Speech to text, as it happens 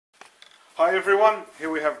Hi everyone, here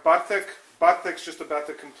we have Bartek. Bartek's just about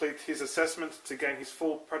to complete his assessment to gain his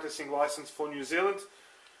full practicing license for New Zealand.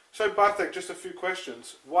 So Bartek, just a few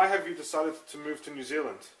questions. Why have you decided to move to New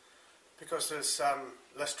Zealand? Because there's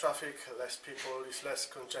less traffic, less people, it's less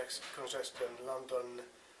congestion than London,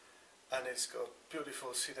 and it's got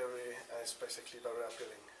beautiful scenery and it's basically very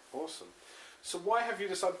appealing. Awesome. So why have you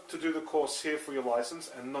decided to do the course here for your license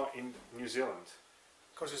and not in New Zealand?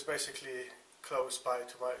 Because it's basically close by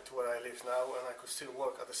to where I live now, and I could still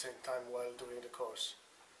work at the same time while doing the course.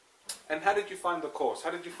 And how did you find the course?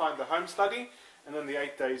 How did you find the home study and then the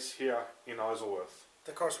 8 days here in Isleworth?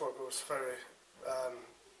 The coursework was very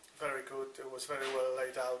good. It was very well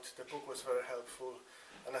laid out. The book was very helpful,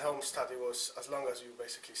 and the home study was, as long as you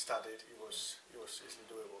basically studied, it was easily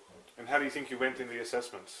doable. And how do you think you went in the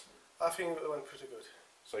assessments? I think it went pretty good.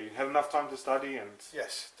 So you had enough time to study and...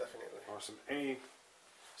 Yes, definitely. Awesome. Any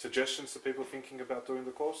suggestions to people thinking about doing the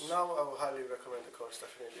course? No, I would highly recommend the course,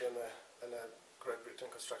 definitely, and a Great Britain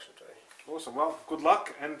construction training. Awesome. Well, good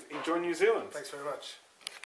luck and enjoy New Zealand. Thanks very much.